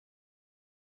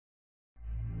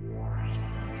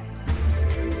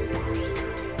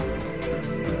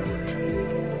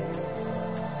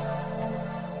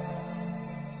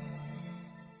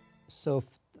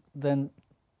Then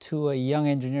to a young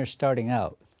engineer starting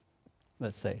out,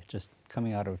 let's say, just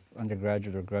coming out of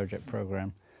undergraduate or graduate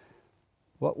program,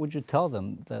 what would you tell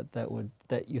them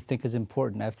that you think is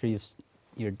important after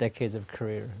your decades of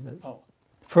career?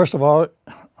 First of all,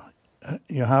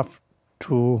 you have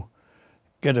to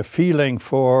get a feeling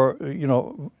for,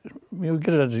 you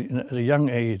get it at a young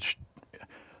age,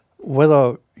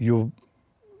 whether you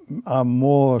are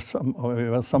more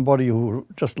somebody who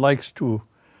just likes to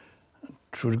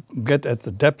get at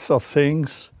the depth of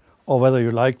things, or whether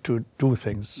you like to do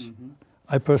things. Mm-hmm.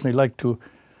 I personally like to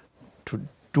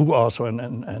do also and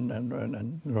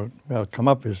come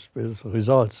up with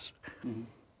results. Mm-hmm.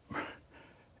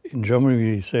 In Germany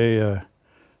we say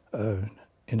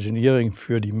engineering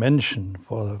für die Menschen,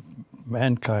 for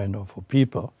mankind or for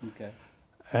people. Okay.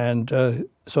 And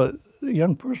so a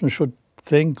young person should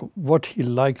think what he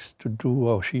likes to do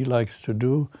or she likes to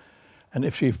do, and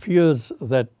if she feels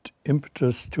that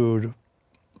impetus to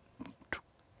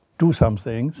do some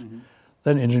things, mm-hmm.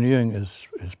 then engineering is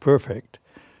perfect.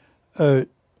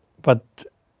 But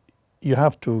you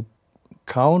have to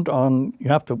you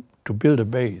have to build a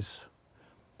base.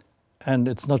 And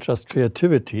it's not just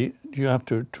creativity, you have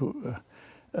to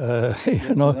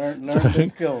learn the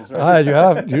skills,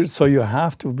 right? So you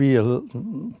have to be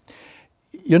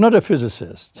you're not a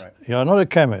physicist, right. You're not a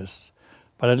chemist,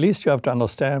 but at least you have to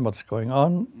understand what's going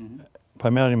on, mm-hmm.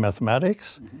 primarily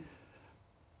mathematics,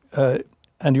 mm-hmm.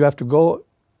 And you have to go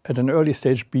at an early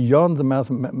stage beyond the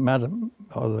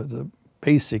the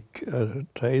basic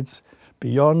trades,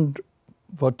 beyond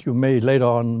what you may later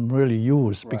on really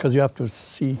use, right. Because you have to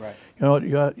see, right.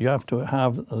 You have to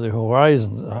have the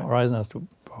horizon. The horizon has to be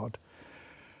broad,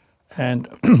 and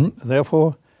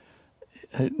therefore,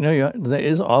 there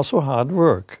is also hard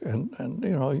work, and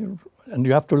you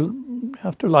have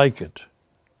to like it.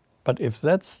 But if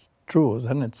that's true,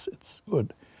 then it's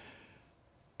good.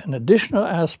 An additional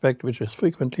aspect which is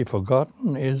frequently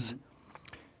forgotten is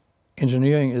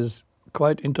engineering is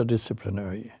quite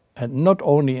interdisciplinary, and not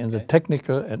only in the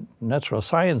technical and natural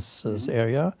sciences mm-hmm.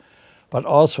 area, but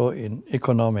also in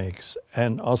economics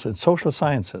and also in social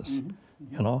sciences.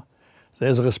 Mm-hmm.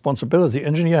 There's a responsibility. The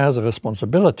engineer has a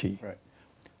responsibility, right.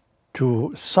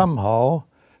 to somehow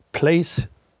place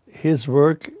his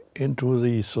work into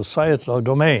the societal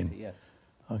domain. Yes.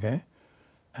 Okay,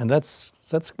 and that's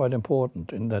quite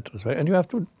important in that respect, and you have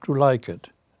to like it.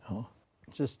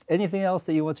 Just anything else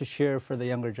that you want to share for the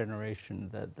younger generation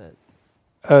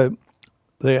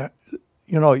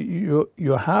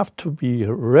you have to be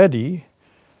ready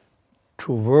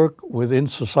to work within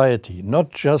society,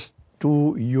 not just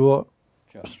do your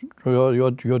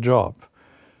job,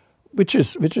 which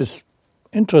is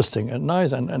interesting and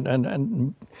nice,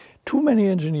 and too many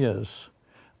engineers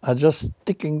are just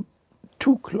sticking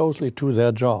too closely to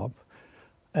their job,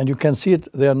 and you can see it.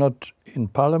 They are not in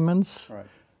parliaments. Right.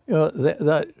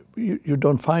 You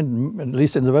don't find, at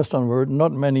least in the Western world,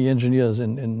 not many engineers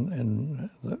in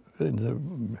the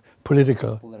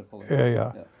political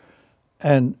area.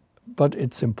 Yeah. But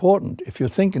it's important if you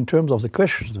think in terms of the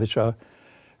questions which are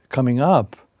coming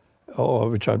up or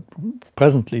which are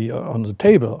presently on the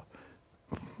table: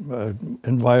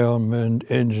 environment,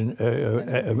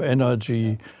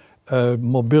 energy,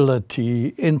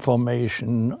 mobility,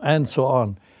 information, and so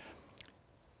on.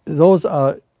 Those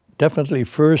are definitely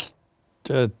first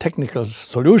technical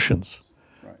solutions,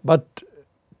 right. But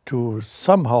to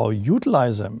somehow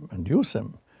utilize them and use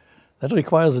them, that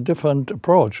requires a different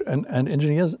approach, and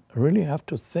engineers really have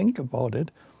to think about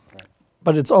it. Right.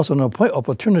 But it's also an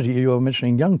opportunity. You were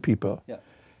mentioning young people. Yeah.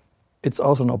 It's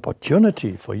also an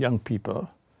opportunity for young people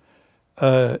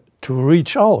to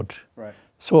reach out. Right.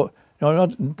 So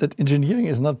that engineering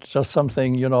is not just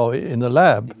something in the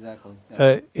lab. Exactly.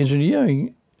 Yeah.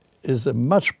 Engineering is a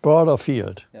much broader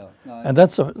field, yeah. No, and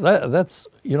that's what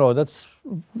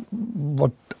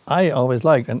I always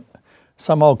like. And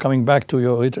somehow coming back to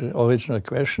your original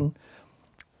question,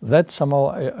 that somehow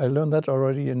I learned that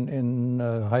already in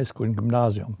high school, in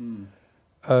gymnasium.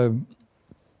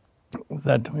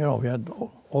 That we had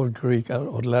Old Greek,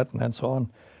 Old Latin, and so on.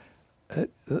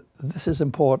 This is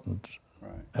important,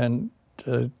 right. And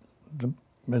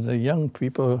the young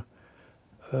people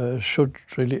should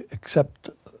really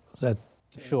accept that.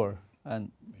 Sure,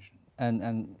 and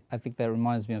I think that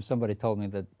reminds me of somebody told me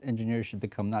that engineers should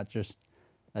become not just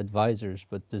advisors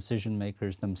but decision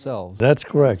makers themselves. That's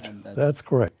correct. That's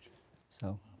correct.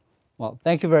 So, well,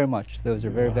 thank you very much. Those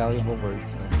are very valuable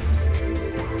words.